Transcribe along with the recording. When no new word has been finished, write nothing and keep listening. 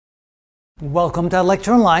Welcome to our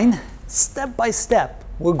lecture online. Step by step,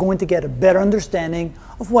 we're going to get a better understanding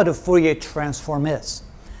of what a Fourier transform is.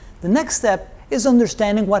 The next step is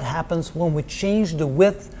understanding what happens when we change the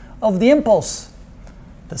width of the impulse,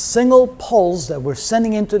 the single pulse that we're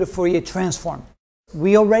sending into the Fourier transform.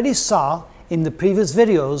 We already saw in the previous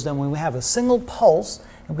videos that when we have a single pulse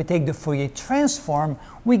and we take the Fourier transform,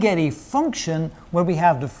 we get a function where we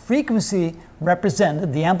have the frequency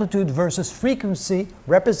represented, the amplitude versus frequency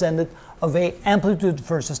represented of a amplitude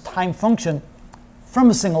versus time function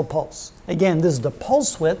from a single pulse. Again, this is the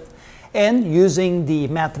pulse width, and using the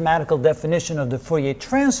mathematical definition of the Fourier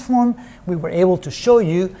transform, we were able to show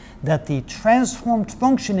you that the transformed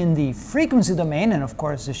function in the frequency domain, and of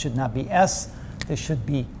course this should not be s, this should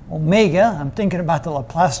be omega. I'm thinking about the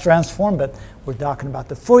Laplace transform, but we're talking about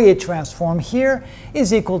the Fourier transform here,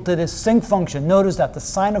 is equal to this sinc function. Notice that the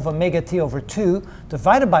sine of omega t over 2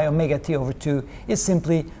 divided by omega t over 2 is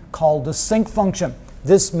simply called the sinc function.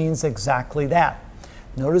 This means exactly that.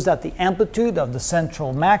 Notice that the amplitude of the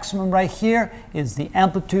central maximum right here is the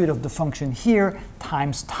amplitude of the function here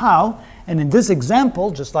times tau. And in this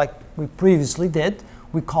example, just like we previously did,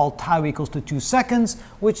 we call tau equals to 2 seconds,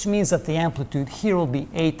 which means that the amplitude here will be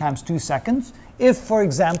a times 2 seconds. If, for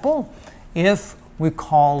example, if we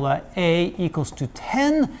call a equals to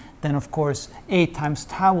 10, then of course a times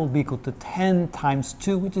tau will be equal to 10 times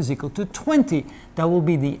 2, which is equal to 20. That will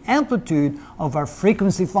be the amplitude of our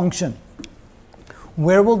frequency function.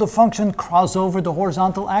 Where will the function cross over the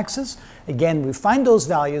horizontal axis? Again, we find those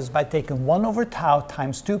values by taking 1 over tau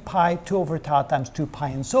times 2 pi, 2 over tau times 2 pi,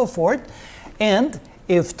 and so forth. And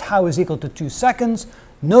if tau is equal to 2 seconds,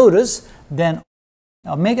 notice then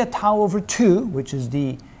omega tau over 2, which is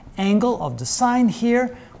the angle of the sine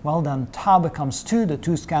here, well then tau becomes 2, the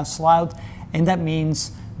 2's cancel out, and that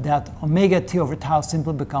means that omega t over tau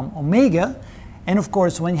simply become omega. And of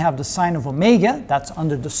course, when you have the sine of omega, that's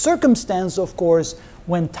under the circumstance, of course,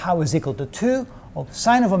 when tau is equal to 2,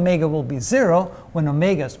 sine of omega will be 0 when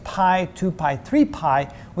omega is pi, 2 pi, 3 pi,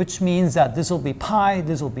 which means that this will be pi,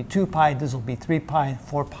 this will be 2 pi, this will be 3 pi,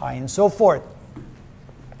 4 pi, and so forth.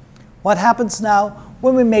 What happens now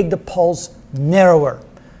when we make the pulse narrower?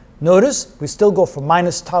 Notice we still go from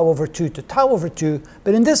minus tau over 2 to tau over 2,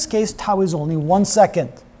 but in this case tau is only 1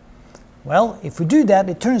 second. Well, if we do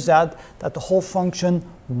that, it turns out that the whole function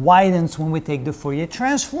widens when we take the Fourier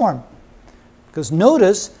transform. Because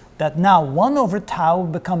notice that now 1 over tau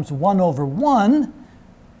becomes 1 over 1.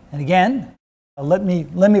 And again, let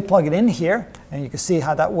me plug it in here, and you can see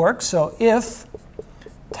how that works. So if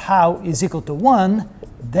tau is equal to 1,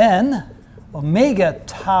 then omega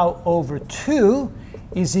tau over 2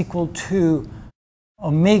 is equal to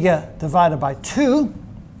omega divided by 2.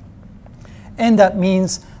 And that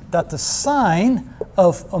means that the sine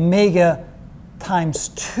of omega times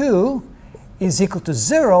 2 is equal to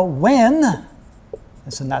 0 when,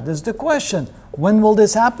 so now this is the question, when will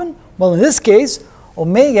this happen? Well, in this case,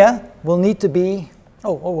 omega will need to be,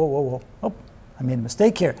 oh, I made a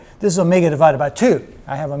mistake here. This is omega divided by 2.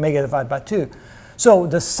 I have omega divided by 2. So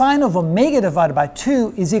the sine of omega divided by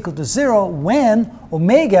 2 is equal to 0 when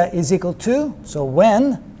omega is equal to, so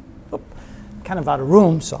when, kind of out of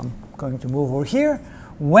room, so I'm going to move over here,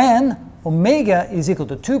 when omega is equal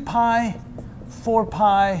to 2 pi, 4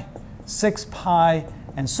 pi, 6 pi,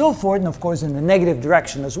 and so forth, and of course in the negative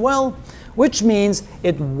direction as well, which means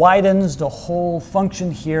it widens the whole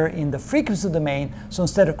function here in the frequency domain. So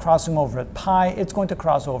instead of crossing over at pi, it's going to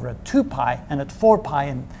cross over at 2 pi and at 4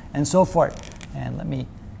 pi and so forth. And let me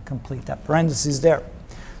complete that parenthesis there.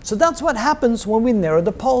 So that's what happens when we narrow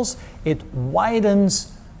the pulse. It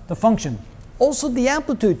widens the function. Also, the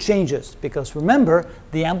amplitude changes, because remember,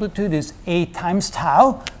 the amplitude is a times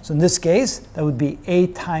tau. So in this case, that would be a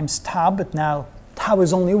times tau, but now tau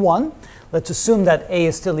is only 1. Let's assume that a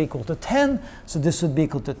is still equal to 10. So this would be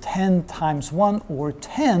equal to 10 times 1, or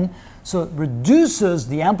 10. So it reduces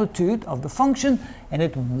the amplitude of the function, and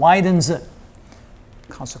it widens it.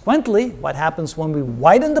 Consequently, what happens when we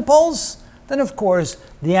widen the pulse? Then, of course,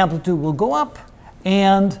 the amplitude will go up,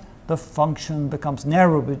 and the function becomes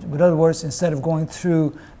narrower. In other words, instead of going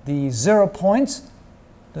through the 0 points,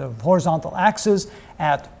 the horizontal axis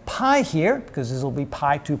at pi here, because this will be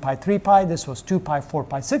pi, 2 pi, 3 pi, this was 2 pi, 4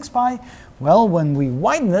 pi, 6 pi, well, when we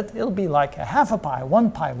widen it, it'll be like a half a pi,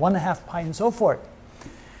 1 pi, 1.5 pi, and so forth.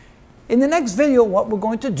 In the next video, what we're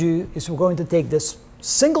going to do is we're going to take this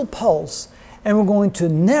single pulse, and we're going to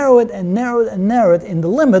narrow it and narrow it and narrow it in the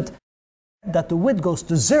limit that the width goes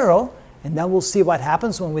to 0, and then we'll see what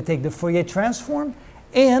happens when we take the Fourier transform,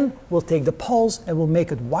 and we'll take the pulse and we'll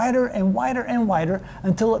make it wider and wider and wider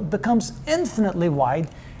until it becomes infinitely wide,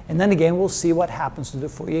 And then again, we'll see what happens to the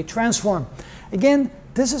Fourier transform. Again,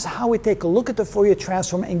 this is how we take a look at the Fourier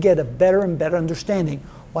transform and get a better and better understanding.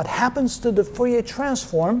 What happens to the Fourier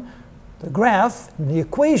transform, the graph, the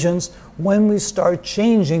equations, when we start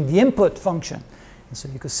changing the input function. And so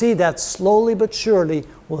you can see that slowly but surely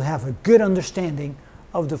we'll have a good understanding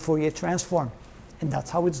of the Fourier transform. And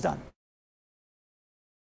that's how it's done.